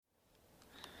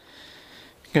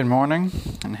Good morning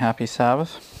and happy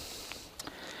Sabbath.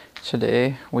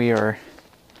 Today we are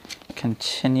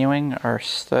continuing our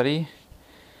study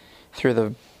through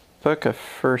the book of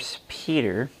 1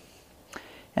 Peter,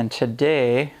 and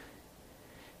today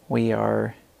we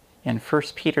are in 1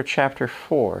 Peter chapter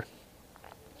 4.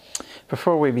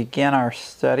 Before we begin our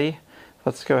study,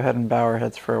 let's go ahead and bow our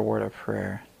heads for a word of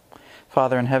prayer.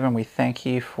 Father in heaven, we thank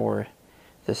you for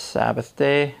this Sabbath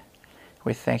day.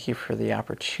 We thank you for the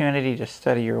opportunity to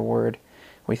study your word.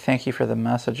 We thank you for the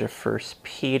message of 1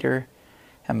 Peter.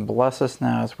 And bless us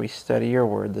now as we study your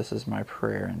word. This is my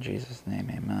prayer in Jesus'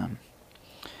 name, amen.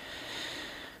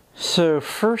 So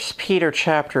 1 Peter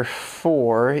chapter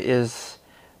 4 is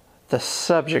the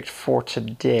subject for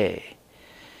today.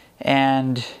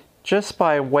 And just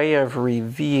by way of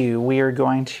review, we are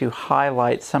going to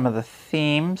highlight some of the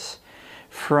themes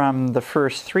from the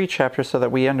first three chapters so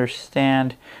that we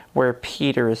understand where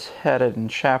Peter is headed in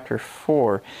chapter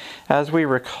 4. As we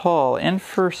recall, in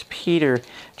 1 Peter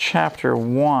chapter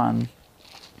 1,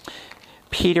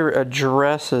 Peter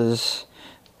addresses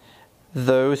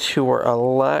those who are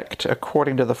elect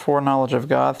according to the foreknowledge of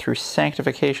God through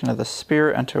sanctification of the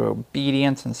Spirit unto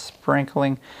obedience and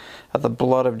sprinkling of the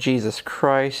blood of Jesus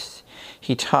Christ.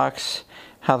 He talks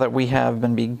how that we have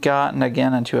been begotten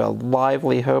again into a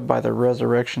lively hope by the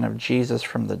resurrection of Jesus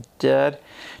from the dead,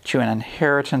 to an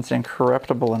inheritance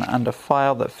incorruptible and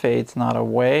undefiled that fades not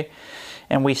away.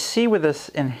 And we see with this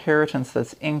inheritance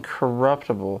that's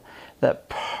incorruptible that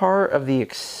part of the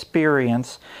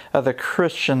experience of the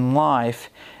Christian life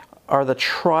are the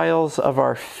trials of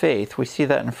our faith. We see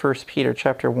that in 1 Peter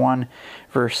chapter 1,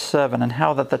 verse 7, and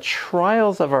how that the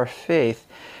trials of our faith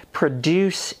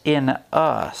produce in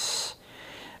us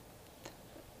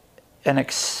an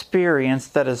experience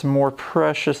that is more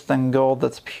precious than gold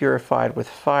that's purified with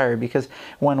fire. Because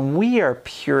when we are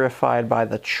purified by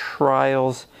the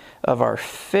trials of our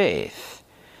faith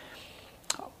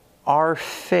and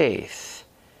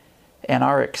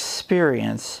our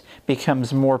experience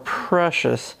becomes more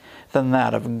precious than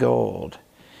that of gold.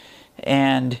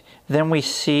 And then we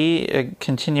see,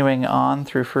 continuing on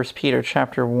through 1 Peter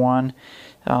chapter 1,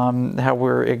 how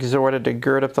we're exhorted to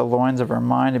gird up the loins of our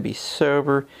mind, to be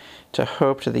sober, to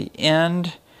hope to the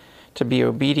end, to be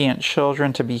obedient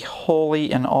children, to be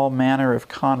holy in all manner of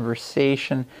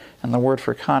conversation. And the word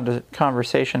for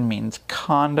conversation means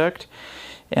conduct.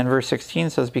 And verse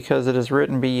 16 says, because it is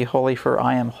written, be ye holy, for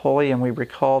I am holy. And we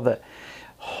recall that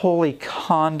holy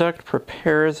conduct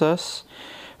prepares us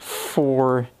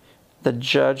for the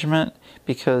judgment,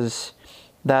 because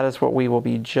that is what we will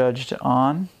be judged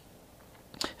on.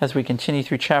 As we continue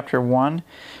through chapter 1,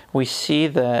 we see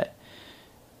that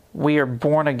we are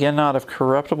born again not of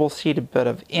corruptible seed, but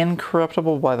of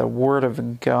incorruptible by the word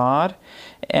of God.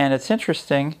 And it's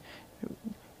interesting,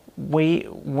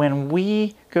 when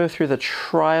we go through the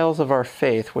trials of our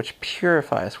faith, which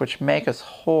purify us, which make us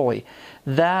holy,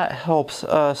 that helps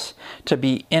us to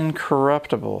be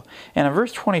incorruptible. And in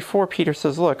verse 24, Peter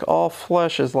says, look, all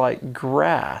flesh is like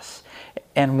grass.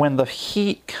 And when the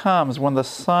heat comes, when the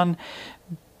sun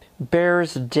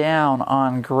bears down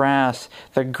on grass,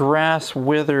 the grass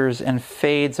withers and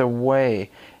fades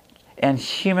away. And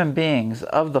human beings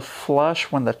of the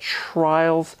flesh, when the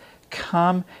trials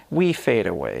come, we fade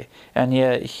away. And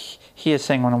yet he is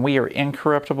saying when we are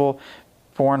incorruptible,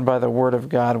 born by the word of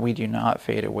God, we do not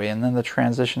fade away. And then the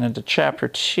transition into chapter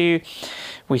 2,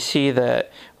 we see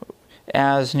that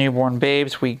as newborn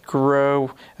babes, we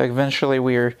grow. Eventually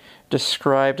we are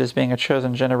described as being a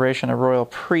chosen generation, a royal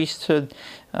priesthood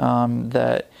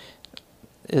that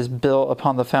is built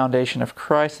upon the foundation of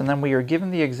Christ. And then we are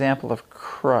given the example of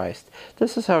Christ.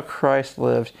 This is how Christ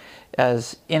lived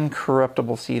as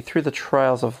incorruptible seed through the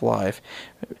trials of life.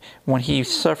 When he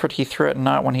suffered, he threatened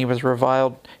not. When he was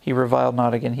reviled, he reviled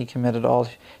not. Again, he committed all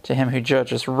to him who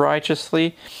judges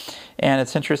righteously. And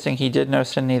it's interesting, he did no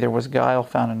sin, neither was guile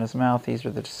found in his mouth. These are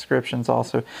the descriptions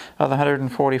also of the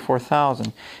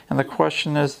 144,000. And the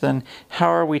question is then, how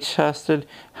are we tested?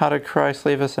 How did Christ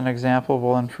leave us an example?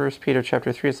 Well, in 1 Peter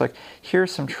chapter 3, it's like,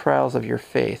 here's some trials of your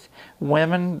faith.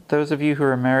 Women, those of you who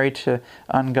are married to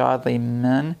ungodly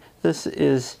men, this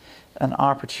is an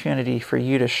opportunity for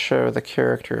you to show the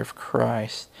character of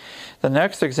Christ. The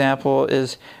next example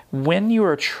is when you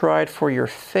are tried for your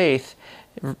faith.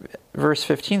 Verse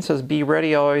 15 says, be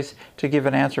ready always to give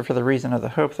an answer for the reason of the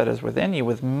hope that is within you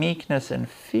with meekness and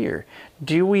fear.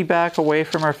 Do we back away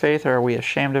from our faith, or are we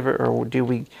ashamed of it, or do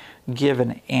we give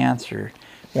an answer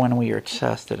when we are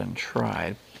tested and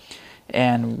tried?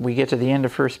 And we get to the end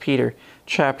of 1 Peter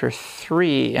chapter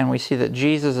 3, and we see that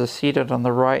Jesus is seated on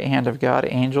the right hand of God.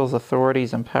 Angels,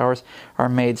 authorities, and powers are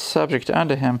made subject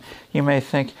unto him. You may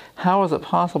think, how is it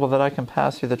possible that I can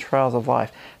pass through the trials of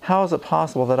life? How is it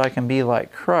possible that I can be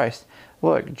like Christ?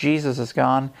 Look, Jesus has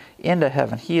gone into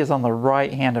heaven. He is on the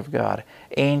right hand of God.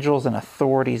 Angels and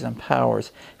authorities and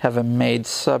powers have been made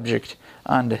subject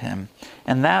unto him.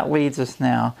 And that leads us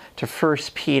now to 1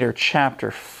 Peter chapter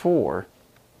 4,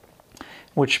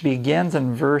 which begins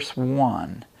in verse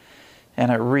 1.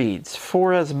 And it reads,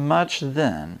 "Forasmuch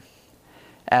then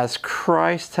as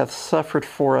Christ hath suffered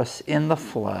for us in the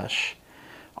flesh,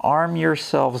 arm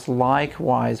yourselves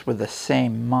likewise with the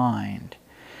same mind.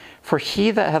 For he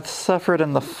that hath suffered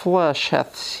in the flesh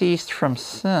hath ceased from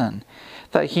sin,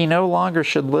 that he no longer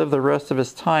should live the rest of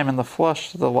his time in the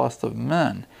flesh to the lust of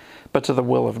men, but to the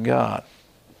will of God."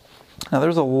 Now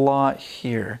there's a lot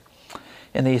here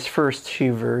in these first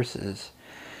two verses.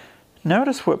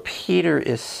 Notice what Peter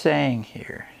is saying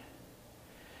here.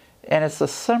 And it's a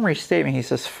summary statement. He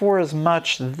says,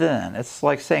 "Forasmuch then." It's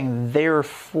like saying,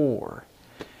 "Therefore."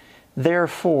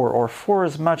 Therefore, or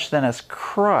 "Forasmuch then as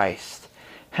Christ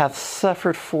hath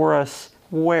suffered for us,"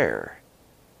 where?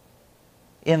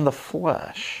 In the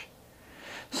flesh.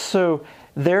 So,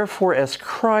 therefore, as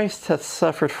Christ hath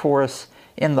suffered for us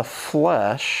in the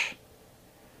flesh,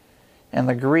 and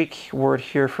the Greek word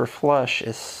here for flesh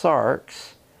is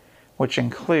sarx, which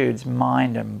includes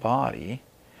mind and body.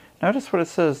 Notice what it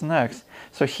says next.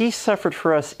 So he suffered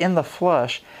for us in the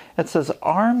flesh. It says,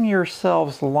 "Arm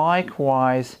yourselves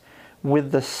likewise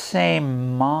with the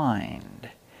same mind."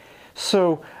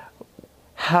 So,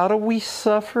 how do we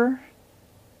suffer?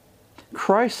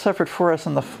 Christ suffered for us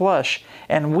in the flesh,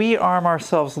 and we arm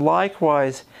ourselves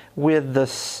likewise with the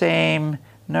same,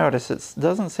 notice it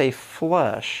doesn't say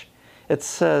flesh, it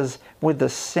says with the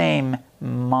same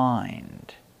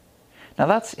mind. Now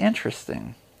that's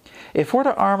interesting. If we're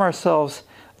to arm ourselves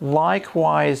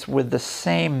likewise with the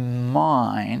same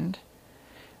mind,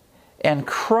 and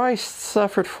Christ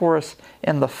suffered for us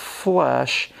in the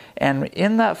flesh, and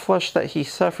in that flesh that he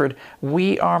suffered,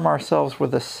 we arm ourselves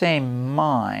with the same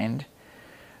mind,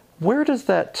 where does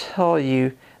that tell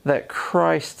you that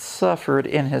Christ suffered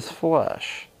in his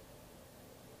flesh?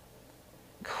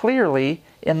 Clearly,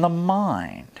 in the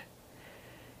mind.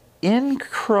 In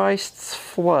Christ's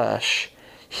flesh,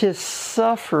 his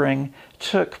suffering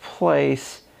took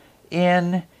place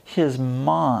in his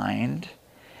mind,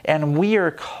 and we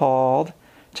are called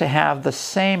to have the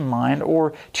same mind,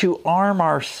 or to arm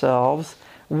ourselves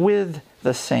with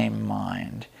the same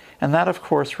mind. And that, of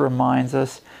course, reminds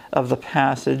us of the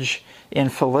passage in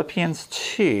Philippians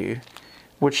 2,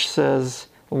 which says,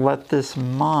 "Let this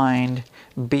mind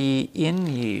be in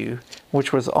you,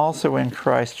 which was also in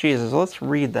Christ Jesus." Let's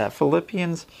read that.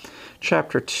 Philippians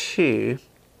chapter 2,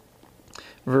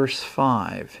 verse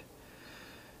 5.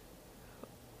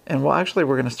 And well, actually,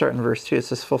 we're going to start in verse 2. It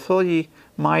says, "Fulfill ye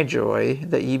my joy,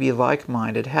 that ye be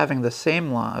like-minded, having the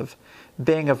same love,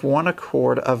 being of one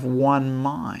accord, of one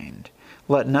mind.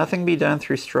 Let nothing be done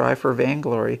through strife or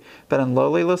vainglory, but in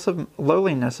lowliness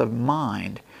of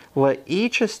mind, let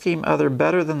each esteem other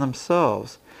better than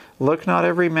themselves. Look not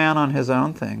every man on his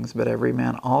own things, but every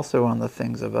man also on the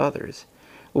things of others.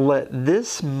 Let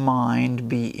this mind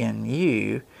be in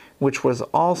you, which was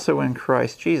also in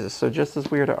Christ Jesus." So just as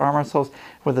we are to arm ourselves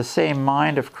with the same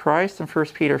mind of Christ in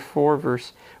 1 Peter 4,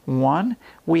 verse 1,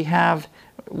 we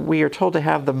are told to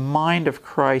have the mind of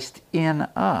Christ in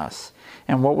us.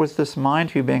 And what was this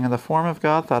mind? "Who being in the form of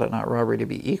God, thought it not robbery to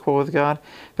be equal with God,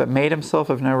 but made himself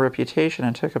of no reputation,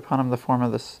 and took upon him the form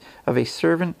of a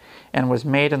servant, and was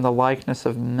made in the likeness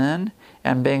of men.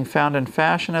 And being found in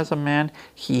fashion as a man,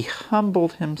 he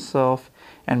humbled himself,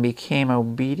 and became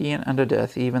obedient unto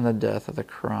death, even the death of the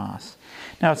cross."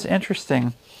 Now it's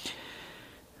interesting.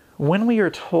 When we are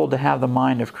told to have the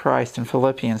mind of Christ in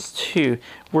Philippians 2,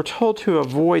 we're told to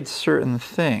avoid certain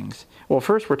things. Well,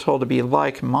 first we're told to be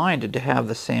like-minded, to have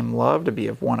the same love, to be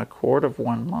of one accord, of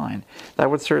one mind.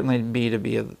 That would certainly be to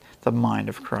be of the mind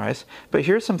of Christ. But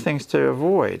here's some things to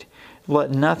avoid.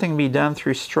 Let nothing be done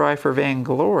through strife or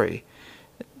vainglory.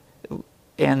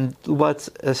 And let's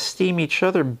esteem each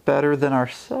other better than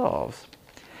ourselves.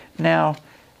 Now,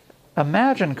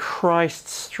 imagine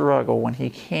Christ's struggle when he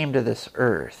came to this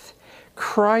earth.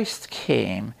 Christ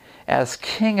came as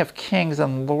King of Kings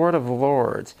and Lord of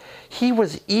Lords. He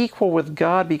was equal with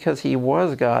God because he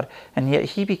was God, and yet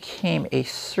he became a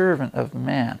servant of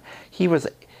man. He was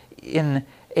in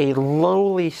a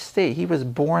lowly state. He was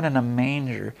born in a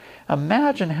manger.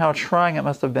 Imagine how trying it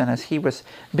must have been as he was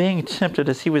being tempted,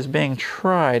 as he was being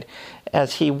tried,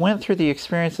 as he went through the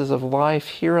experiences of life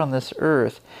here on this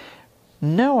earth,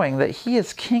 knowing that he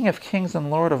is King of Kings and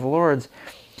Lord of Lords,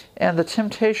 and the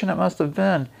temptation it must have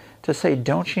been to say,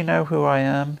 don't you know who I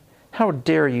am? How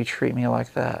dare you treat me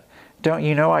like that? Don't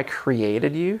you know I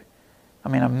created you? I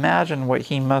mean, imagine what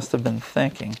he must have been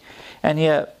thinking. And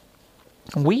yet,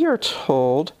 we are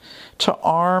told to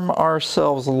arm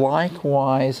ourselves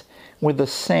likewise with the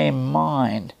same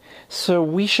mind. So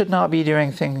we should not be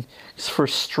doing things for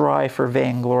strife or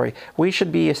vainglory. We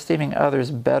should be esteeming others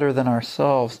better than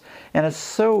ourselves. And it's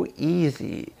so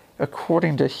easy,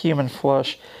 according to human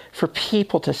flesh, for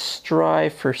people to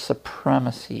strive for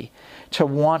supremacy, to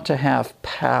want to have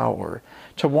power,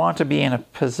 to want to be in a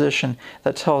position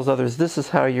that tells others, this is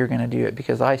how you're going to do it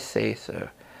because I say so.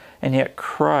 And yet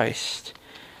Christ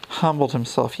humbled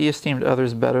himself. He esteemed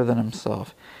others better than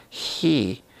himself.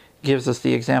 He gives us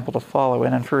the example to follow.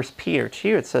 And in 1 Peter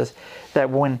 2 it says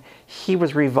that when he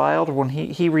was reviled, when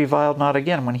he reviled not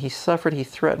again. When he suffered, he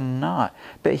threatened not,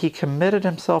 but he committed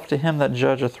himself to him that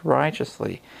judgeth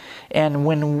righteously. And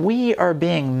when we are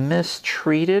being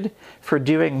mistreated for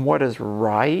doing what is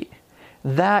right,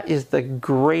 that is the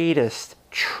greatest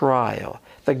trial,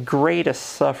 the greatest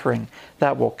suffering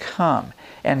that will come.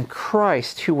 And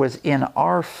Christ, who was in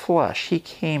our flesh, he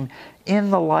came in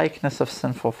the likeness of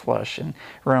sinful flesh in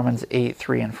Romans 8,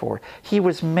 3 and 4. He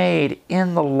was made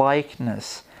in the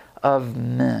likeness of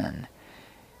men.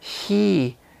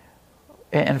 He,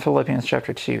 in Philippians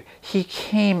chapter 2, he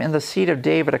came in the seed of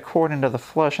David according to the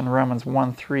flesh in Romans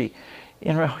 1, 3.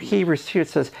 In Hebrews 2 it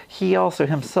says, he also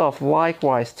himself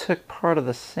likewise took part of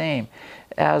the same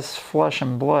as flesh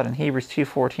and blood in Hebrews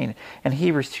 2:14. In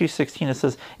Hebrews 2:16 it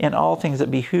says, in all things it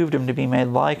behooved him to be made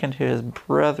like unto his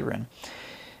brethren.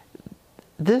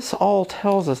 This all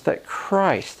tells us that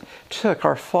Christ took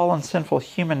our fallen, sinful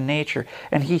human nature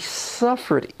and he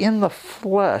suffered in the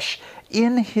flesh,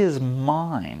 in his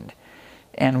mind.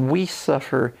 And we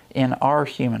suffer in our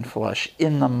human flesh,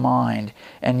 in the mind,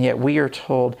 and yet we are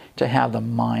told to have the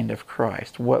mind of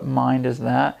Christ. What mind is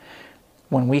that?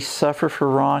 When we suffer for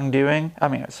wrongdoing,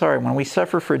 when we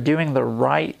suffer for doing the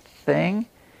right thing,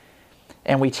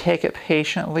 and we take it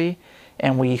patiently,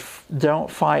 and we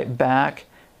don't fight back,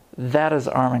 that is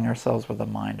arming ourselves with the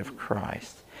mind of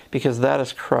Christ. Because that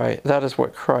is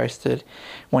what Christ did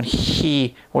when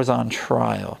he was on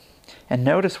trial. And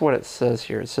notice what it says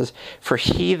here. It says, for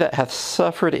he that hath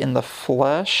suffered in the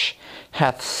flesh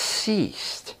hath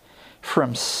ceased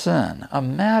from sin.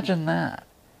 Imagine that.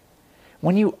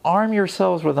 When you arm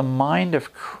yourselves with the mind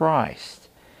of Christ,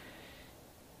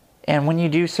 and when you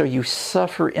do so, you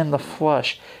suffer in the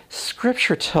flesh,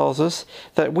 Scripture tells us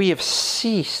that we have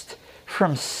ceased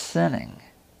from sinning.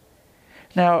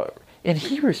 Now, in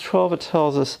Hebrews 12, it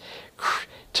tells us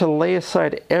to lay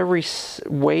aside every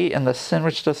weight and the sin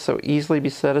which does so easily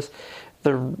beset us,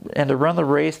 and to run the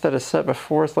race that is set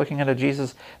before us, looking unto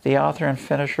Jesus, the author and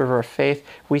finisher of our faith.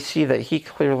 We see that he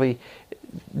clearly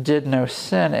did no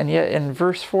sin. And yet in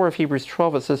verse 4 of Hebrews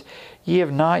 12 it says, ye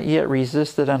have not yet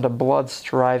resisted unto blood,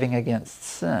 striving against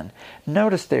sin.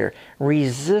 Notice there,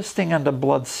 resisting unto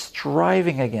blood,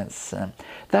 striving against sin.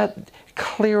 That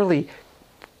clearly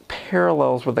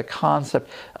parallels with the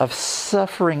concept of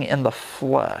suffering in the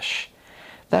flesh.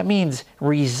 That means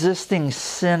resisting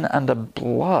sin unto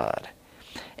blood.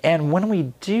 And when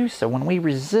we do so, when we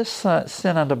resist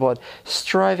sin unto blood,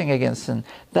 striving against sin,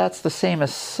 that's the same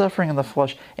as suffering in the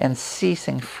flesh and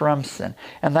ceasing from sin.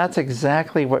 And that's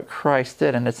exactly what Christ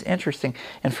did. And it's interesting,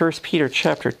 in 1 Peter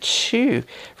chapter 2,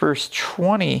 verse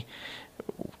 22,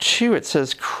 it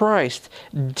says, Christ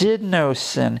did no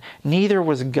sin, neither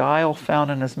was guile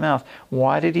found in his mouth.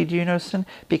 Why did he do no sin?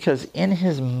 Because in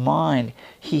his mind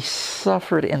he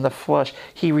suffered in the flesh.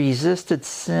 He resisted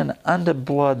sin unto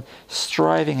blood,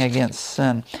 striving against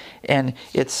sin. And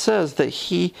it says that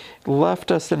he left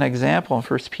us an example in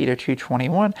 1 Peter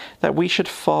 2:21 that we should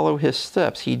follow his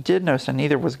steps. He did no sin,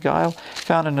 neither was guile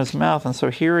found in his mouth. And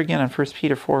so here again in 1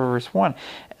 Peter 4 verse 1,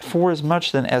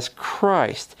 forasmuch then as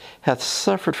Christ hath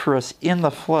suffered for us in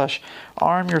the flesh,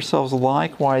 arm yourselves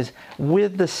likewise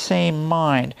with the same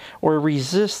mind, or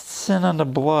resist sin unto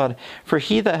blood. For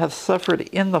he that hath suffered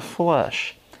in the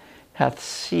flesh hath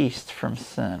ceased from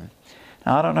sin.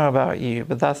 Now, I don't know about you,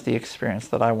 but that's the experience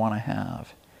that I want to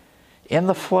have. In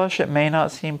the flesh, it may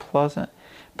not seem pleasant,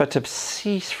 but to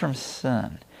cease from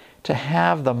sin, to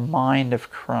have the mind of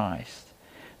Christ,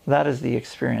 that is the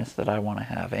experience that I want to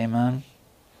have. Amen?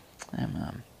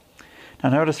 Amen. Now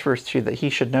notice verse 2, that he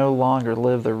should no longer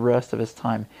live the rest of his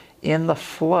time in the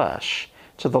flesh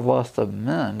to the lust of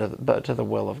men, but to the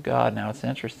will of God. Now it's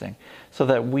interesting. So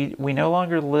that we no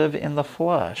longer live in the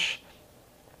flesh.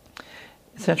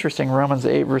 It's interesting, Romans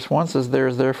 8 verse 1 says, "There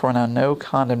is therefore now no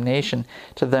condemnation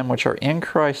to them which are in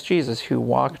Christ Jesus, who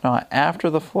walk not after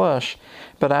the flesh,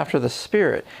 but after the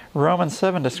Spirit." Romans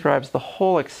 7 describes the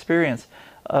whole experience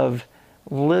of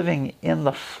living in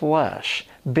the flesh,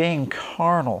 being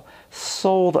carnal,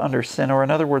 sold under sin, or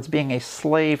in other words, being a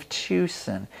slave to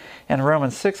sin. And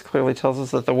Romans 6 clearly tells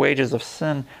us that the wages of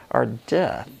sin are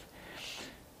death.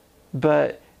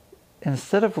 But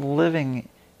instead of living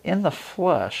in the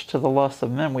flesh to the lust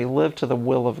of men, we live to the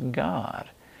will of God.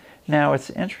 Now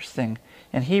it's interesting,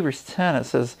 in Hebrews 10 it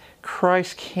says,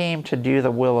 Christ came to do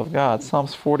the will of God.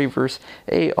 Psalms 40 verse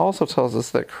 8 also tells us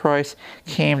that Christ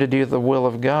came to do the will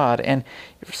of God. And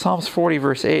Psalms 40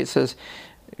 verse 8 says,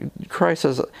 Christ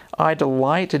says, "I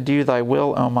delight to do thy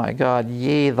will, O my God,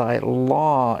 yea, thy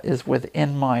law is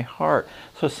within my heart."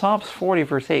 So Psalms 40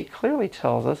 verse 8 clearly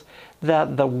tells us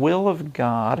that the will of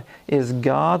God is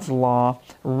God's law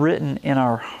written in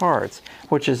our hearts,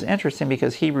 which is interesting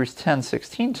because Hebrews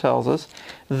 10:16 tells us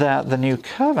that the new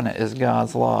covenant is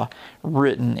God's law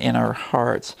written in our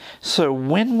hearts. So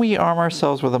when we arm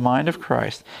ourselves with the mind of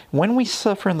Christ, when we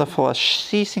suffer in the flesh,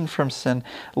 ceasing from sin,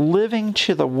 living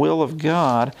to the will of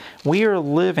God, we are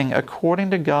living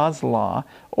according to God's law,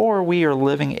 or we are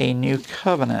living a new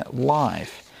covenant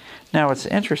life. Now it's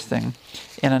interesting,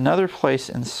 in another place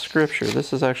in Scripture,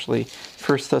 this is actually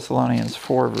 1 Thessalonians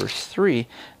 4 verse 3,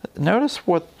 notice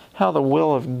how the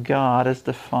will of God is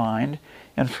defined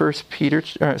in 1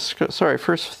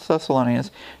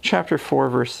 Thessalonians chapter 4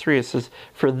 verse 3. It says,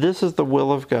 "For this is the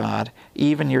will of God,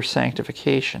 even your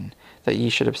sanctification, that ye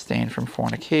should abstain from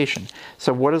fornication."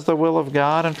 So what is the will of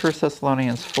God in 1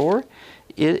 Thessalonians 4?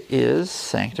 It is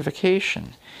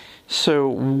sanctification. So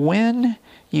when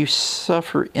you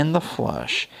suffer in the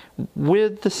flesh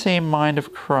with the same mind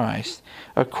of Christ,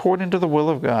 according to the will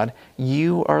of God,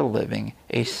 you are living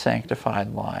a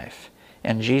sanctified life.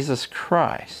 And Jesus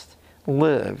Christ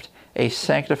lived a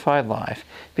sanctified life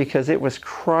because it was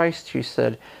Christ who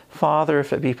said, "Father,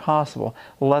 if it be possible,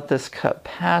 let this cup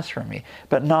pass from me,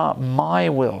 but not my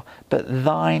will, but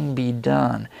thine be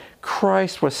done."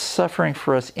 Christ was suffering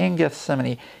for us in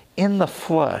Gethsemane in the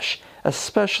flesh,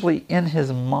 especially in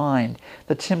his mind.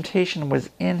 The temptation was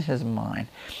in his mind,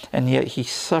 and yet he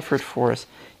suffered for us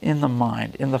in the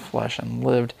mind, in the flesh, and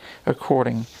lived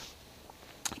according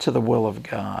to the will of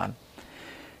God.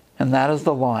 And that is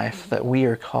the life that we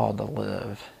are called to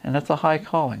live. And it's a high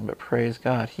calling, but praise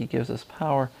God, he gives us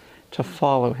power to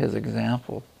follow his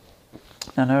example.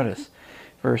 Now notice,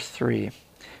 verse 3,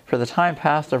 "For the time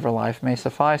past of our life may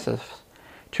suffice us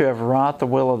to have wrought the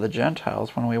will of the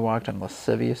Gentiles when we walked in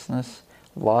lasciviousness,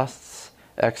 lusts,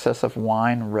 excess of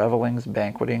wine, revellings,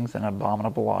 banquetings, and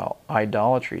abominable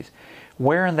idolatries,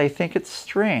 wherein they think it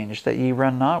strange that ye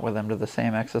run not with them to the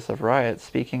same excess of riot,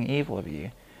 speaking evil of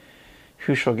you.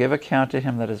 Who shall give account to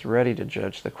him that is ready to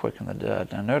judge the quick and the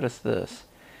dead." Now notice this.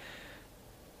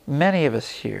 Many of us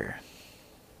here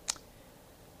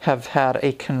have had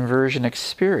a conversion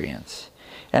experience,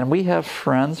 and we have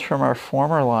friends from our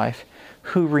former life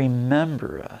who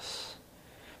remember us.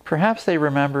 Perhaps they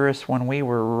remember us when we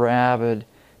were rabid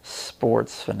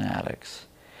sports fanatics,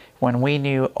 when we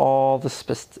knew all the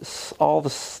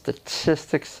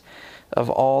statistics of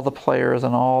all the players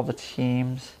and all the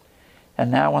teams. And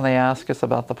now when they ask us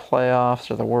about the playoffs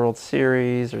or the World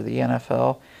Series or the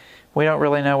NFL, we don't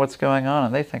really know what's going on.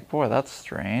 And they think, boy, that's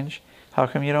strange. How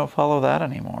come you don't follow that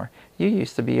anymore? You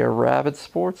used to be a rabid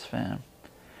sports fan.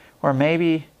 Or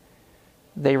maybe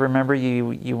they remember you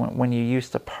when you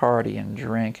used to party and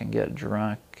drink and get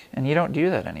drunk, and you don't do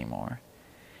that anymore.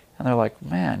 And they're like,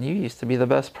 "Man, you used to be the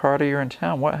best partier in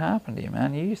town. What happened to you,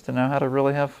 man? You used to know how to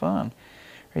really have fun.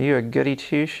 Are you a goody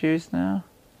two-shoes now?"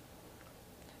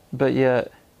 But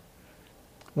yet,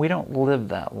 we don't live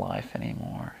that life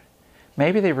anymore.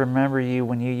 Maybe they remember you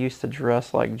when you used to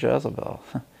dress like Jezebel,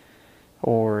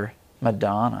 or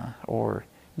Madonna, or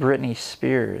Britney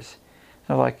Spears.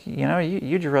 They're like,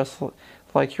 you dress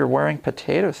like you're wearing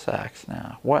potato sacks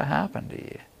now. What happened to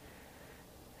you?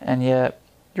 And yet,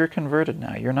 you're converted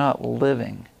now. You're not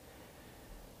living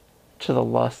to the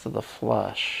lust of the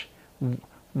flesh,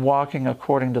 walking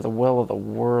according to the will of the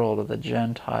world, of the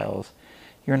Gentiles.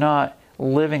 You're not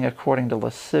living according to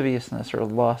lasciviousness or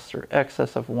lust or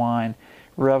excess of wine,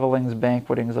 revellings,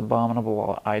 banquetings,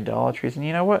 abominable idolatries. And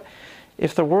you know what?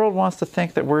 If the world wants to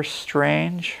think that we're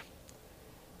strange,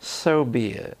 so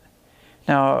be it.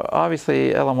 Now,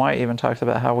 obviously, Ellen White even talks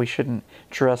about how we shouldn't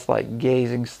dress like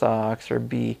gazing stocks or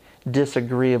be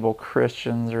disagreeable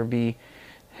Christians or be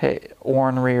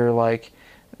ornery or like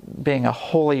being a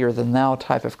holier-than-thou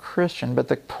type of Christian. But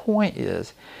the point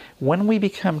is, when we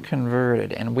become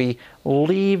converted and we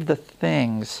leave the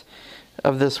things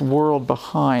of this world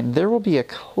behind, there will be a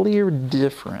clear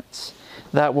difference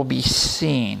that will be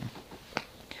seen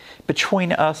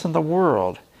between us and the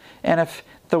world. And if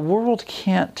the world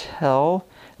can't tell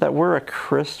that we're a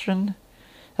Christian,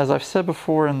 as I've said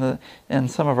before in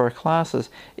some of our classes,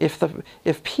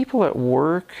 if people at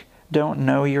work don't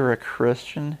know you're a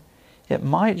Christian, it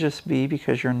might just be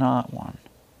because you're not one.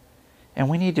 And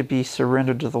we need to be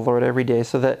surrendered to the Lord every day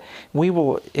so that we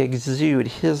will exude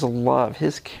His love,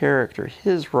 His character,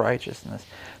 His righteousness,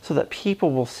 so that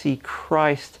people will see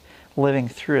Christ living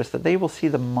through us, that they will see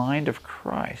the mind of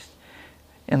Christ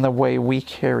in the way we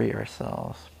carry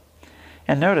ourselves.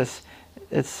 And notice,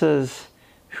 it says,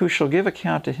 who shall give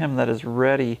account to Him that is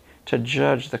ready to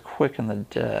judge the quick and the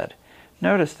dead.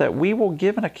 Notice that we will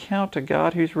give an account to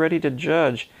God who's ready to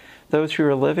judge those who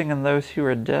are living and those who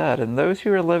are dead. And those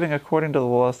who are living according to the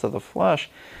lust of the flesh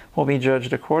will be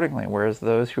judged accordingly, whereas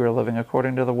those who are living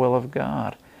according to the will of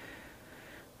God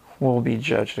will be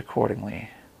judged accordingly.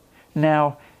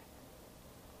 Now,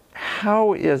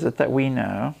 how is it that we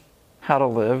know how to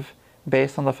live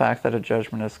based on the fact that a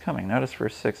judgment is coming? Notice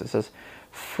verse 6, it says,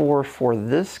 For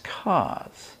this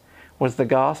cause was the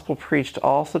gospel preached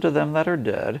also to them that are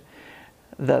dead,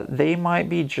 that they might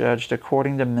be judged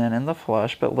according to men in the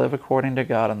flesh, but live according to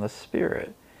God in the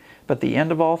Spirit. But the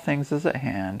end of all things is at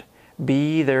hand.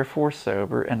 Be ye therefore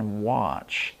sober, and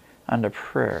watch unto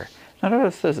prayer. Now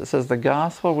notice this, it says, the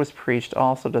gospel was preached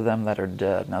also to them that are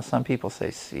dead. Now some people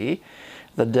say, see,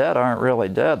 the dead aren't really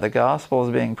dead. The gospel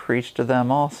is being preached to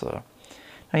them also.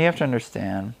 Now you have to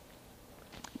understand,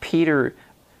 Peter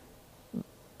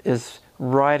is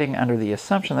writing under the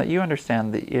assumption that you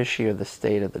understand the issue of the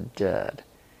state of the dead.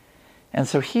 And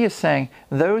so he is saying,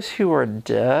 those who are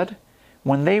dead,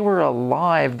 when they were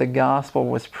alive, the gospel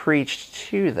was preached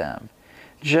to them,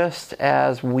 just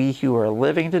as we who are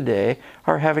living today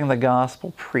are having the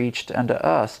gospel preached unto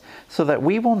us, so that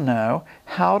we will know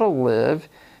how to live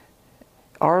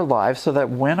our lives, so that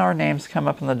when our names come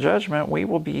up in the judgment, we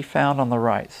will be found on the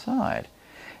right side.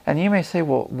 And you may say,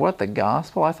 well, what, the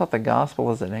gospel? I thought the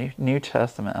gospel is a New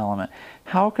Testament element.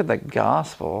 How could the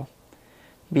gospel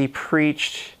be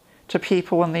preached to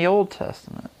people in the Old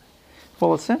Testament?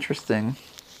 Well, it's interesting.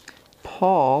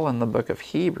 Paul, in the book of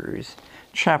Hebrews,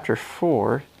 chapter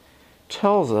 4,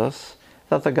 tells us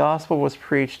that the gospel was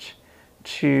preached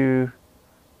to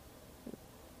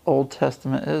Old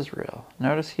Testament Israel.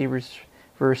 Notice Hebrews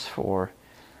verse 4,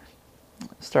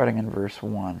 starting in verse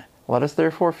 1. Let us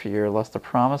therefore fear, lest the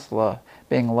promise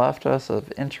being left us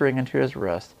of entering into His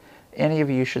rest, any of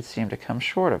you should seem to come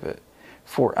short of it.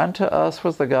 For unto us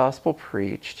was the gospel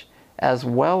preached, as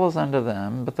well as unto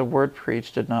them, but the word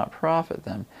preached did not profit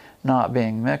them, not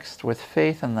being mixed with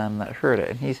faith in them that heard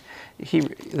it. And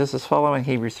this is following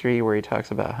Hebrews 3, where he talks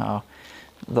about how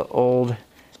the Old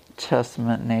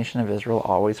Testament nation of Israel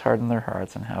always hardened their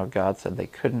hearts, and how God said they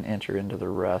couldn't enter into the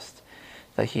rest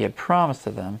that He had promised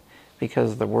to them,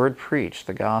 because the word preached,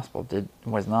 the gospel,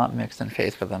 was not mixed in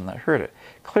faith with them that heard it.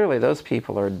 Clearly those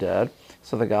people are dead,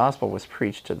 so the gospel was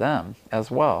preached to them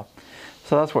as well.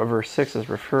 So that's what verse 6 is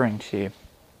referring to.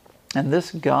 And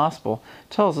this gospel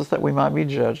tells us that we might be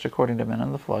judged according to men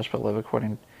in the flesh, but live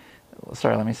according...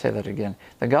 Sorry, let me say that again.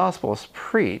 The gospel is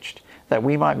preached that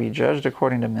we might be judged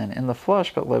according to men in the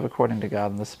flesh, but live according to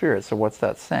God in the Spirit. So what's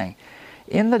that saying?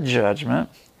 In the judgment,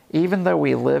 even though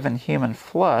we live in human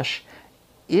flesh,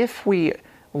 if we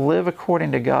live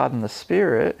according to God in the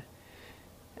Spirit,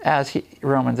 as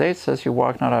Romans 8 says, who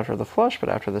walk not after the flesh, but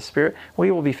after the Spirit,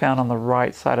 we will be found on the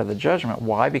right side of the judgment.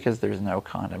 Why? Because there's no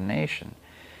condemnation.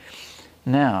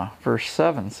 Now, verse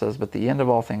 7 says, but the end of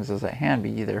all things is at hand. Be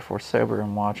ye therefore sober,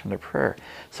 and watch unto prayer.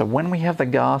 So when we have the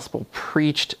gospel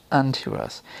preached unto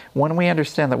us, when we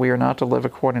understand that we are not to live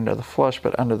according to the flesh,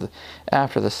 but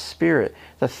after the Spirit,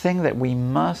 the thing that we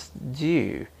must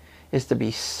do is to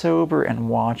be sober and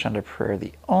watch unto prayer.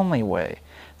 The only way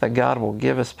that God will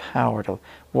give us power to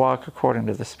walk according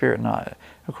to the Spirit, not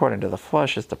according to the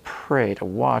flesh, is to pray, to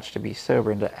watch, to be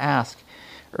sober, and to ask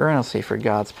earnestly for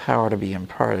God's power to be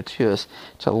imparted to us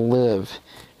to live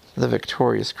the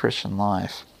victorious Christian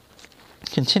life.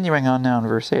 Continuing on now in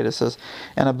verse 8, it says,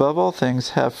 and above all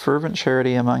things have fervent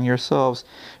charity among yourselves,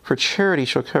 for charity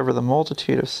shall cover the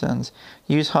multitude of sins.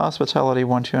 Use hospitality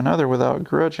one to another without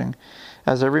grudging.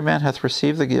 As every man hath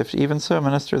received the gift, even so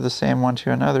minister the same one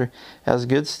to another, as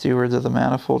good stewards of the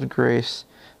manifold grace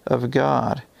of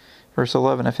God. Verse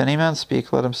 11, if any man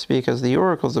speak, let him speak as the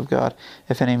oracles of God.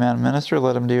 If any man minister,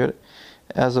 let him do it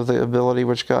as of the ability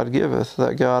which God giveth,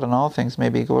 that God in all things may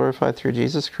be glorified through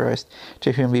Jesus Christ,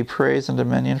 to whom be praise and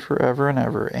dominion forever and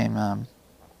ever. Amen.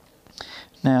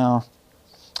 Now,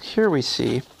 here we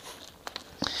see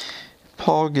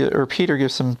Peter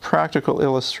gives some practical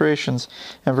illustrations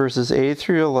in verses 8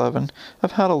 through 11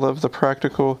 of how to live the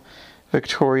practical,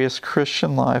 victorious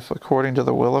Christian life according to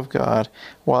the will of God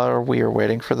while we are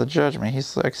waiting for the judgment.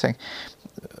 He's like saying,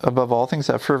 above all things,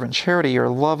 have fervent charity, your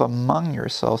love among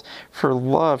yourselves, for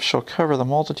love shall cover the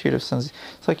multitude of sins.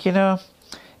 It's like,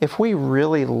 if we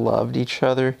really loved each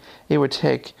other, it would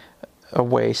take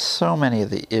away so many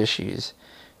of the issues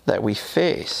that we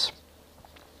face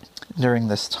during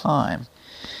this time.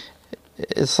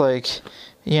 It's like,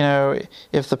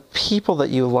 if the people that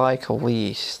you like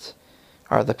least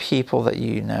are the people that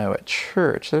you know at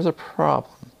church, there's a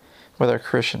problem with our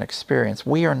Christian experience.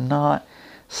 We are not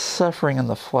suffering in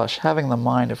the flesh, having the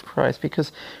mind of Christ,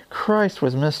 because Christ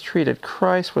was mistreated,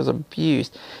 Christ was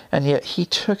abused, and yet he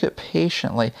took it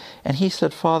patiently, and he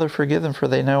said, Father, forgive them, for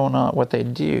they know not what they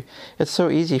do. It's so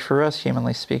easy for us,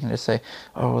 humanly speaking, to say,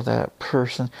 oh, that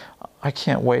person, I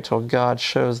can't wait till God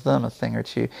shows them a thing or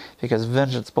two, because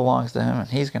vengeance belongs to him, and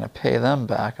he's going to pay them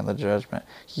back in the judgment.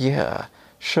 Yeah,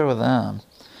 show them.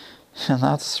 And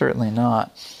that's certainly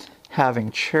not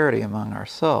having charity among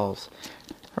ourselves,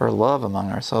 or love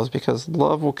among ourselves, because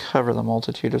love will cover the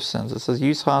multitude of sins. It says,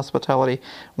 use hospitality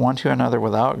one to another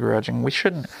without grudging. We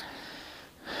shouldn't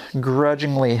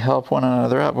grudgingly help one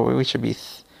another out, but we should be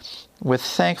with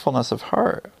thankfulness of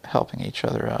heart helping each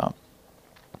other out.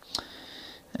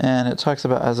 And it talks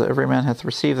about, as every man hath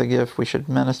received the gift, we should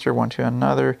minister one to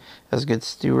another as good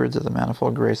stewards of the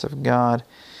manifold grace of God.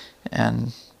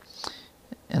 And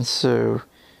so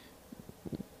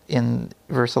in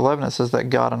verse 11 it says that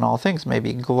God in all things may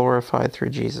be glorified through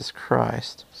Jesus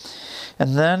Christ.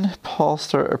 And then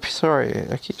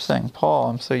I keep saying Paul,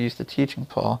 I'm so used to teaching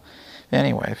Paul.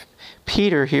 Anyway,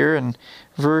 Peter here in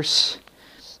verse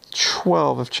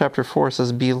 12 of chapter 4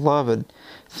 says, Beloved,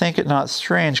 think it not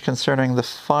strange concerning the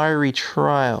fiery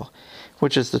trial,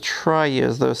 which is to try you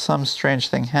as though some strange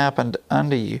thing happened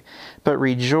unto you. But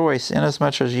rejoice,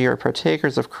 inasmuch as ye are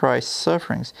partakers of Christ's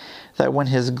sufferings, that when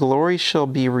his glory shall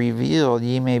be revealed,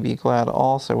 ye may be glad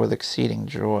also with exceeding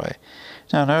joy.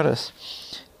 Now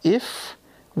notice, if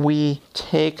we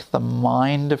take the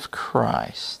mind of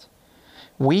Christ,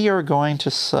 we are going to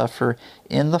suffer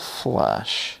in the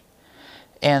flesh,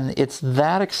 and it's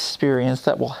that experience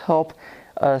that will help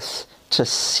us to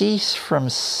cease from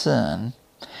sin,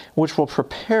 which will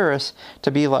prepare us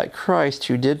to be like Christ,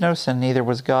 who did no sin, neither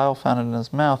was guile found in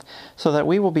his mouth, so that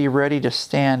we will be ready to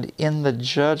stand in the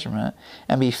judgment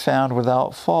and be found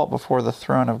without fault before the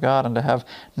throne of God, and to have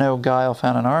no guile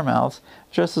found in our mouths,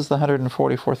 just as the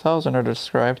 144,000 are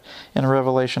described in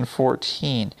Revelation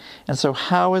 14. And so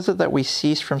how is it that we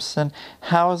cease from sin?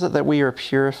 How is it that we are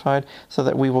purified so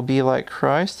that we will be like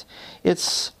Christ?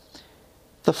 It's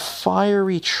the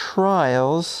fiery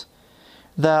trials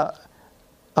that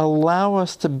allow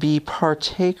us to be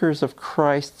partakers of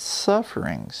Christ's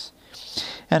sufferings.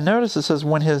 And notice it says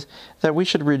that we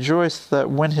should rejoice that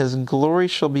when his glory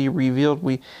shall be revealed,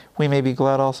 we may be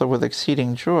glad also with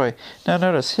exceeding joy. Now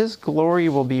notice, his glory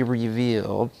will be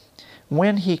revealed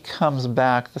when he comes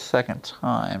back the second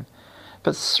time.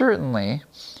 But certainly,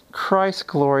 Christ's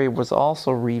glory was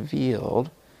also revealed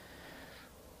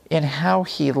in how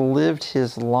he lived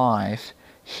his life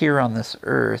here on this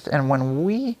earth. And when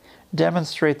we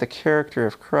demonstrate the character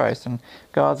of Christ, and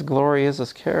God's glory is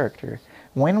his character,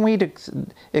 when we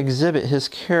exhibit his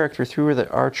character through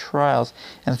our trials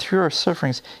and through our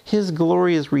sufferings, his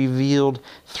glory is revealed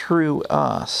through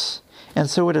us. And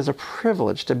so it is a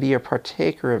privilege to be a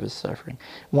partaker of his suffering.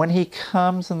 When he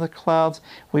comes in the clouds,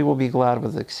 we will be glad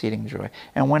with exceeding joy.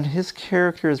 And when his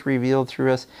character is revealed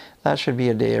through us, that should be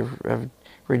a day of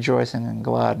rejoicing and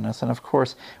gladness. And of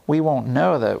course, we won't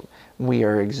know that we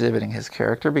are exhibiting his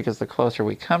character, because the closer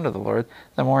we come to the Lord,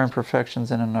 the more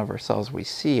imperfections in and of ourselves we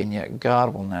see, and yet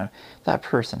God will know that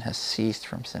person has ceased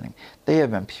from sinning. They have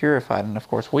been purified, and of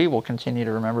course we will continue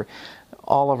to remember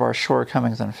all of our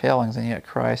shortcomings and failings, and yet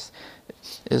Christ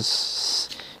is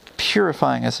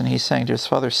purifying us, and he's saying to his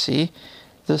Father, see,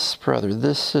 this brother,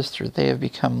 this sister, they have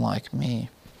become like me.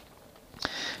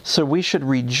 So we should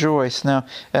rejoice. Now,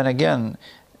 and again,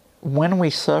 when we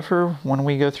suffer, when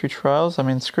we go through trials,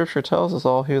 Scripture tells us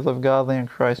all who live godly in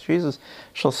Christ Jesus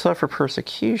shall suffer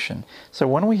persecution. So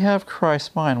when we have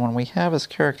Christ's mind, when we have his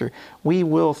character, we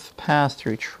will pass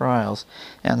through trials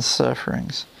and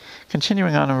sufferings.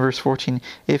 Continuing on in verse 14,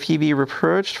 if ye be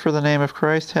reproached for the name of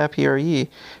Christ, happy are ye,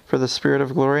 for the Spirit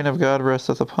of glory and of God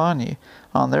resteth upon ye.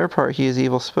 On their part he is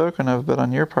evil spoken of, but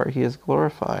on your part he is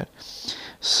glorified.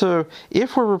 So,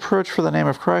 if we're reproached for the name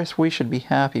of Christ, we should be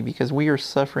happy because we are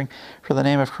suffering for the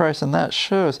name of Christ, and that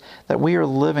shows that we are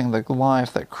living the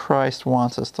life that Christ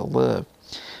wants us to live.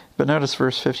 But notice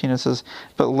verse 15, it says,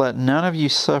 but let none of you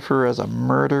suffer as a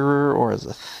murderer, or as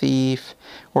a thief,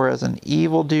 or as an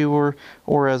evildoer,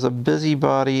 or as a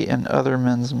busybody in other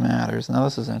men's matters. Now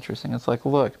this is interesting. It's like,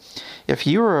 look, if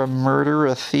you are a murderer,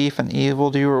 a thief, an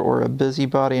evildoer, or a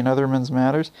busybody in other men's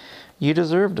matters, you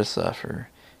deserve to suffer.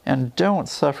 And don't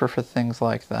suffer for things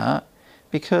like that,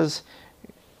 because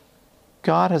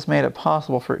God has made it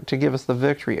possible to give us the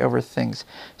victory over things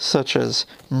such as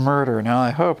murder. Now,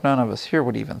 I hope none of us here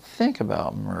would even think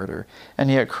about murder. And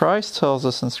yet Christ tells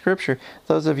us in Scripture,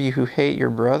 those of you who hate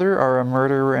your brother are a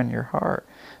murderer in your heart.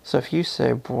 So if you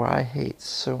say, boy, I hate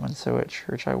so-and-so at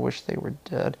church, I wish they were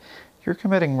dead, you're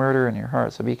committing murder in your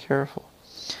heart, so be careful.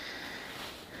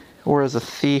 Or as a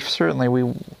thief, certainly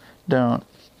we don't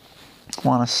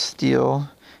want to steal,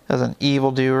 as an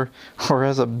evildoer, or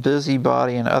as a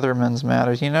busybody in other men's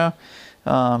matters. You know,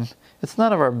 it's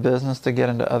none of our business to get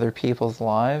into other people's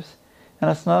lives, and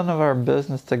it's none of our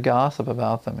business to gossip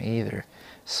about them either.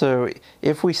 So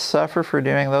if we suffer for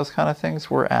doing those kind of things,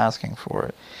 we're asking for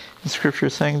it. And Scripture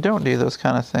is saying, don't do those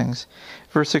kind of things.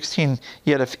 Verse 16,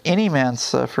 yet if any man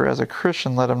suffer as a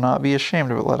Christian, let him not be ashamed,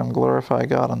 but let him glorify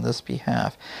God on this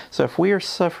behalf. So if we are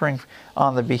suffering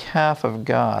on the behalf of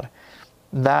God,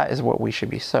 that is what we should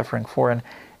be suffering for.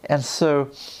 And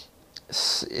so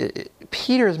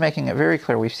Peter is making it very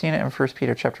clear. We've seen it in 1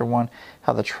 Peter chapter 1,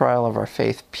 how the trial of our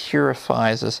faith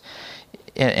purifies us.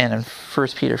 And in 1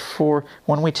 Peter 4,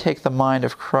 when we take the mind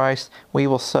of Christ, we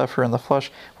will suffer in the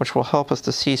flesh, which will help us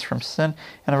to cease from sin.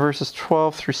 And in verses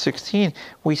 12 through 16,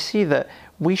 we see that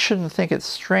we shouldn't think it's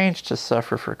strange to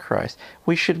suffer for Christ.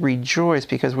 We should rejoice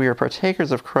because we are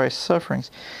partakers of Christ's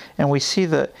sufferings. And we see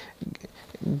that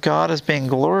God is being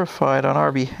glorified on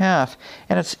our behalf.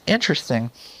 And it's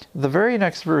interesting. The very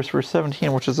next verse, verse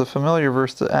 17, which is a familiar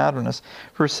verse to Adventists,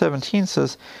 verse 17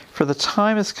 says, for the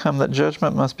time is come that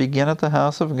judgment must begin at the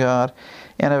house of God,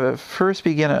 and if it first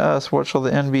begin at us, what shall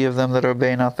the end be of them that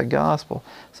obey not the gospel?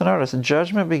 So notice,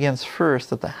 judgment begins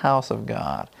first at the house of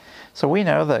God. So we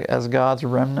know that as God's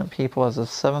remnant people, as a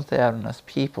Seventh-day Adventist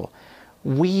people,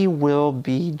 we will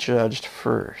be judged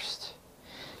first.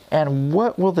 And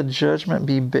what will the judgment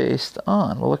be based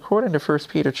on? Well, according to 1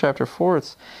 Peter chapter 4,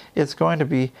 it's going to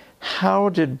be, how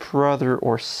did brother John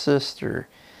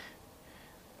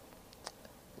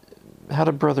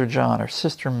or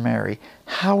sister Mary,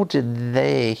 how did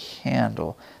they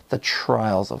handle the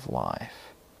trials of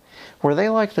life? Were they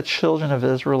like the children of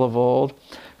Israel of old,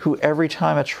 who every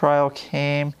time a trial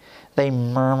came, they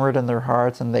murmured in their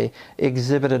hearts and they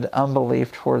exhibited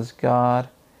unbelief towards God?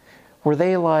 Were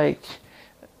they like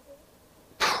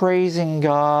praising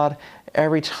God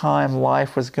every time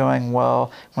life was going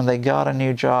well, when they got a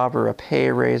new job or a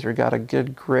pay raise or got a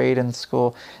good grade in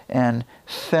school and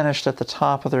finished at the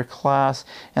top of their class,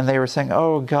 and they were saying,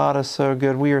 oh, God is so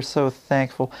good, we are so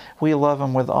thankful, we love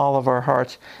Him with all of our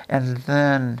hearts. And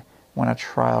then when a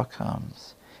trial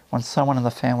comes, when someone in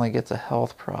the family gets a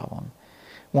health problem,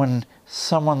 when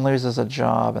someone loses a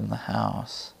job in the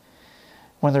house,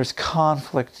 when there's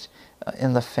conflict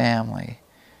in the family,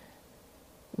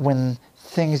 when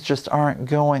things just aren't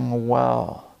going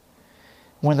well,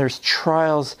 when there's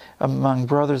trials among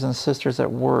brothers and sisters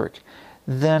at work,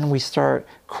 then we start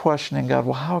questioning God.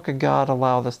 Well, how could God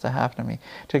allow this to happen to me?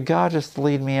 Did God just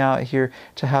lead me out here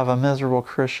to have a miserable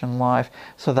Christian life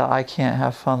so that I can't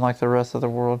have fun like the rest of the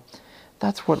world?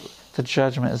 That's what the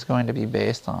judgment is going to be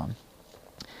based on.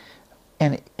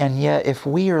 And yet, if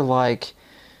we are like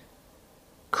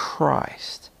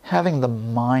Christ, having the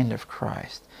mind of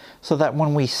Christ, so that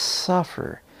when we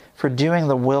suffer for doing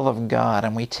the will of God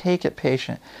and we take it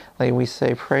patiently, we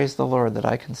say, praise the Lord that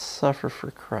I can suffer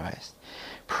for Christ.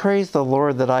 Praise the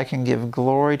Lord that I can give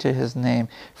glory to His name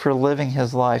for living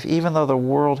His life, even though the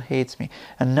world hates me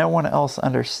and no one else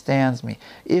understands me.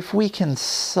 If we can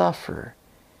suffer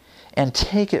and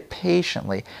take it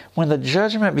patiently, when the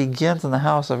judgment begins in the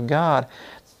house of God,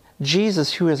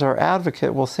 Jesus, who is our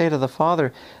advocate, will say to the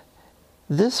Father,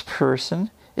 this person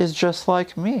is just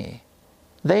like me.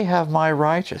 They have my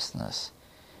righteousness.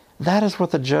 That is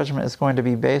what the judgment is going to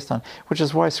be based on, which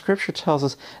is why Scripture tells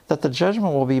us that the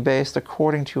judgment will be based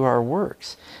according to our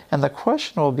works. And the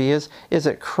question will be, is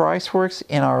it Christ's works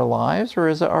in our lives, or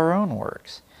is it our own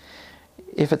works?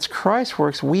 if it's Christ's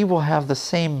works, we will have the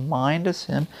same mind as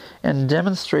him and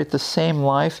demonstrate the same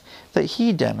life that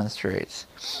he demonstrates.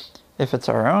 If it's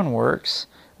our own works,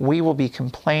 we will be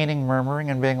complaining, murmuring,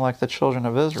 and being like the children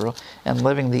of Israel and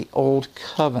living the old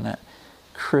covenant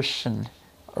Christian,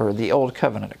 or the old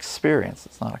covenant experience.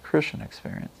 It's not a Christian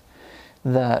experience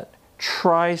that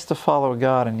tries to follow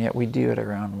God, and yet we do it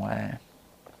our own way.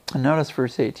 And notice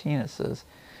verse 18, it says,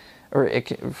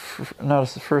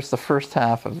 notice the first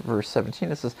half of verse 17,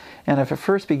 it says, and if it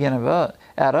first begin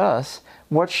at us,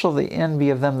 what shall the end be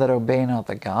of them that obey not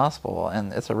the gospel?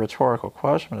 And it's a rhetorical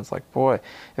question, but it's like, boy,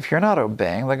 if you're not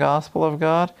obeying the gospel of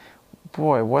God,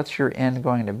 boy, what's your end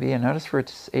going to be? And notice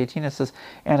verse 18, it says,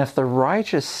 and if the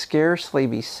righteous scarcely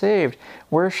be saved,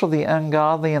 where shall the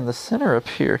ungodly and the sinner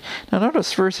appear? Now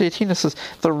notice verse 18, it says,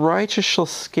 the righteous shall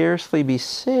scarcely be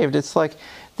saved. It's like,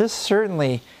 this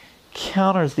certainly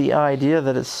counters the idea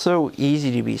that it's so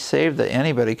easy to be saved that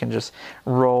anybody can just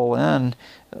roll in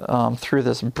through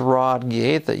this broad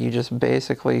gate that you just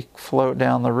basically float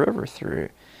down the river through.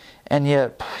 And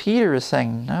yet Peter is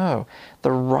saying, no,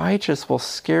 the righteous will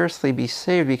scarcely be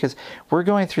saved because we're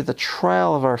going through the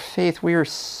trial of our faith. We are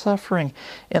suffering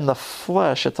in the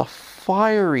flesh. It's a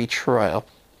fiery trial.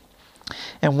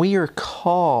 And we are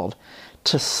called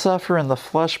to suffer in the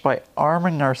flesh by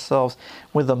arming ourselves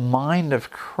with the mind of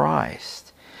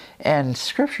Christ. And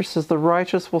Scripture says the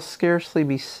righteous will scarcely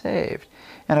be saved.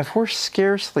 And if we're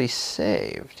scarcely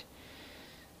saved,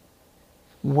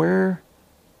 where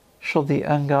shall the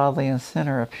ungodly and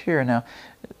sinner appear? Now,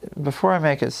 before I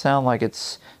make it sound like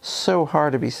it's so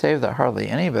hard to be saved that hardly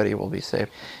anybody will be saved,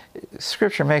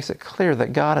 Scripture makes it clear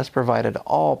that God has provided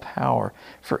all power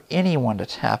for anyone to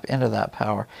tap into that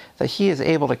power, that he is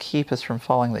able to keep us from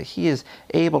falling, that he is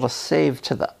able to save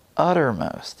to the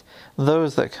uttermost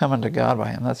those that come unto God by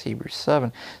him. That's Hebrews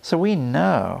 7. So we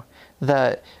know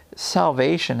that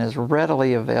salvation is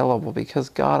readily available because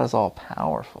God is all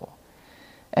powerful.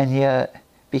 And yet,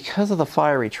 because of the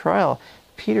fiery trial,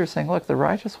 Peter's saying, look, the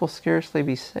righteous will scarcely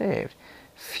be saved.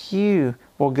 Few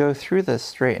will go through this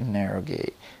straight and narrow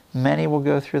gate. Many will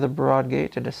go through the broad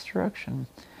gate to destruction.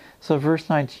 So verse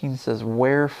 19 says,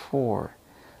 wherefore,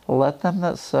 let them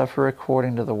that suffer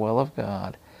according to the will of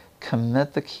God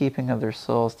commit the keeping of their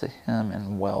souls to him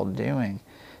in well-doing,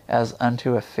 as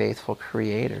unto a faithful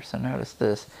Creator. So notice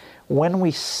this. When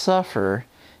we suffer,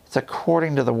 it's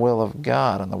according to the will of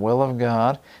God. And the will of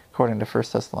God, according to 1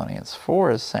 Thessalonians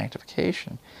 4, is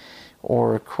sanctification.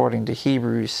 Or according to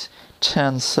Hebrews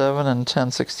 10:7 and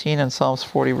 10:16 and Psalms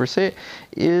 40 verse 8,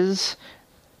 is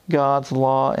God's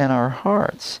law in our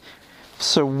hearts.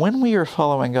 So when we are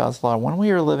following God's law, when we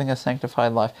are living a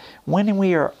sanctified life, when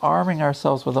we are arming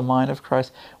ourselves with the mind of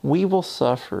Christ, we will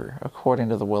suffer according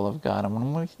to the will of God.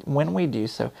 And when we do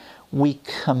so, we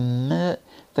commit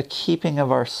the keeping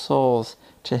of our souls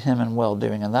to him in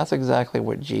well-doing. And that's exactly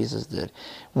what Jesus did.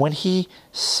 When he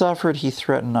suffered, he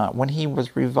threatened not. When he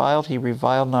was reviled, he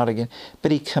reviled not again.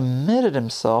 But he committed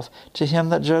himself to him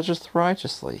that judgeth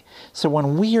righteously. So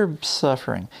when we are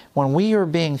suffering, when we are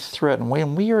being threatened,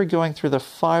 when we are going through the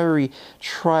fiery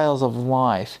trials of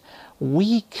life,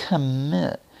 we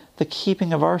commit the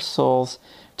keeping of our souls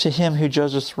to him who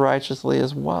judges righteously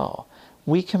as well.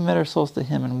 We commit our souls to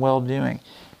him in well-doing.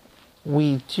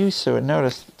 We do so, and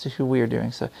notice to who we are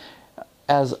doing so,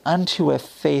 as unto a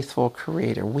faithful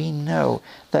Creator. We know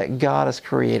that God is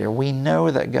Creator. We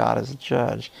know that God is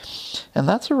Judge. And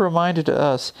that's a reminder to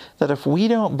us that if we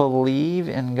don't believe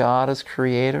in God as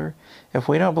Creator, if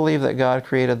we don't believe that God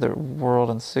created the world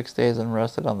in 6 days and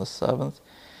rested on the seventh,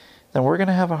 then we're going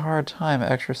to have a hard time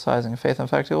exercising faith. In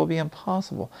fact, it will be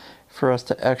impossible for us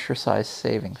to exercise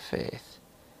saving faith.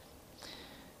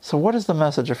 So what is the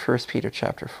message of 1 Peter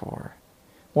chapter 4?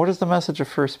 What is the message of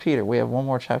 1 Peter? We have one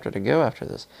more chapter to go after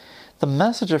this. The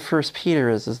message of 1 Peter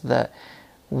is that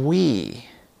we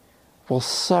will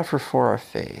suffer for our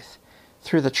faith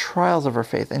through the trials of our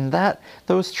faith. And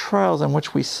those trials in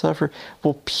which we suffer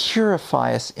will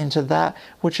purify us into that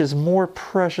which is more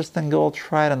precious than gold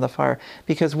tried in the fire,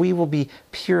 because we will be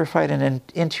purified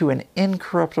into an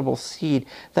incorruptible seed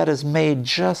that is made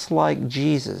just like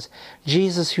Jesus.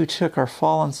 Jesus, who took our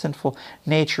fallen sinful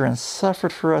nature and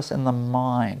suffered for us in the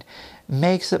mind,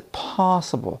 makes it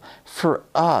possible for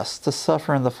us to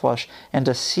suffer in the flesh and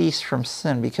to cease from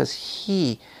sin, because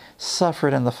he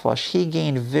suffered in the flesh. He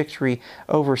gained victory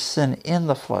over sin in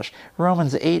the flesh.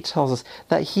 Romans 8 tells us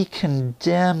that he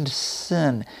condemned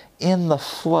sin in the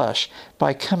flesh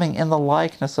by coming in the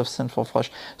likeness of sinful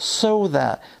flesh, so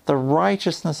that the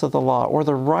righteousness of the law, or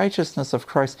the righteousness of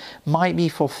Christ, might be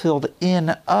fulfilled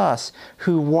in us,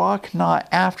 who walk not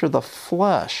after the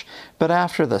flesh, but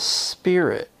after the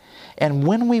Spirit. And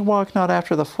when we walk not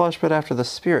after the flesh, but after the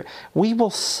Spirit, we will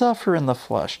suffer in the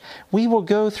flesh. We will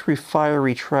go through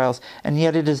fiery trials, and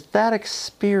yet it is that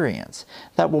experience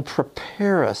that will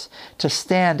prepare us to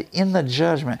stand in the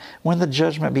judgment when the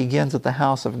judgment begins at the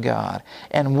house of God.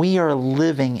 And we are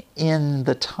living in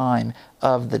the time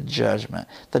of the judgment.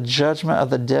 The judgment of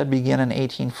the dead began in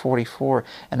 1844,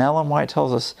 and Ellen White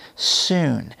tells us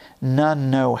soon,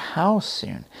 none know how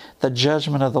soon, the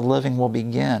judgment of the living will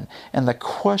begin. And the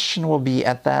question will be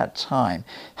at that time,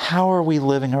 how are we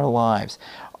living our lives?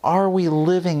 Are we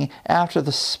living after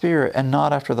the Spirit and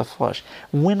not after the flesh?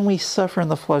 When we suffer in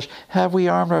the flesh, have we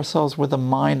armed ourselves with the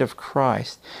mind of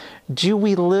Christ? Do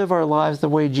we live our lives the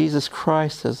way Jesus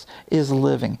Christ is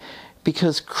living?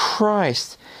 Because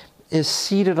Christ is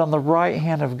seated on the right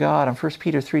hand of God. In 1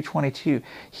 Peter 3:22,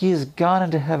 He has gone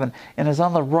into heaven and is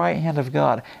on the right hand of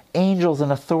God. Angels and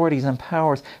authorities and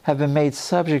powers have been made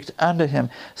subject unto Him,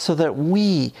 so that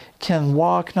we can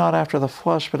walk not after the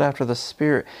flesh but after the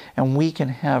Spirit, and we can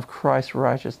have Christ's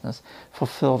righteousness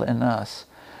fulfilled in us.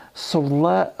 So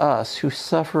let us, who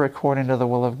suffer according to the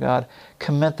will of God,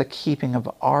 commit the keeping of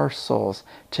our souls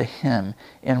to Him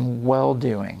in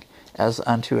well-doing, as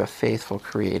unto a faithful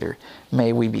Creator.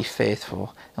 May we be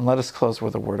faithful. And let us close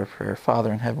with a word of prayer.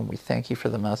 Father in heaven, we thank You for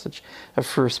the message of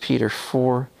 1 Peter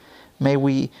 4. May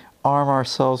we arm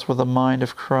ourselves with the mind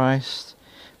of Christ.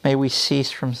 May we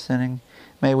cease from sinning.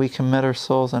 May we commit our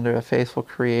souls unto a faithful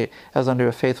as unto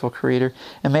a faithful Creator.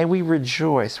 And may we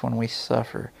rejoice when we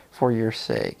suffer for Your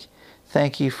sake.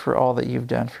 Thank You for all that You've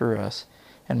done for us.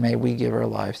 And may we give our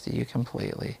lives to You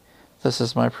completely. This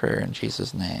is my prayer in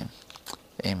Jesus' name.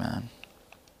 Amen.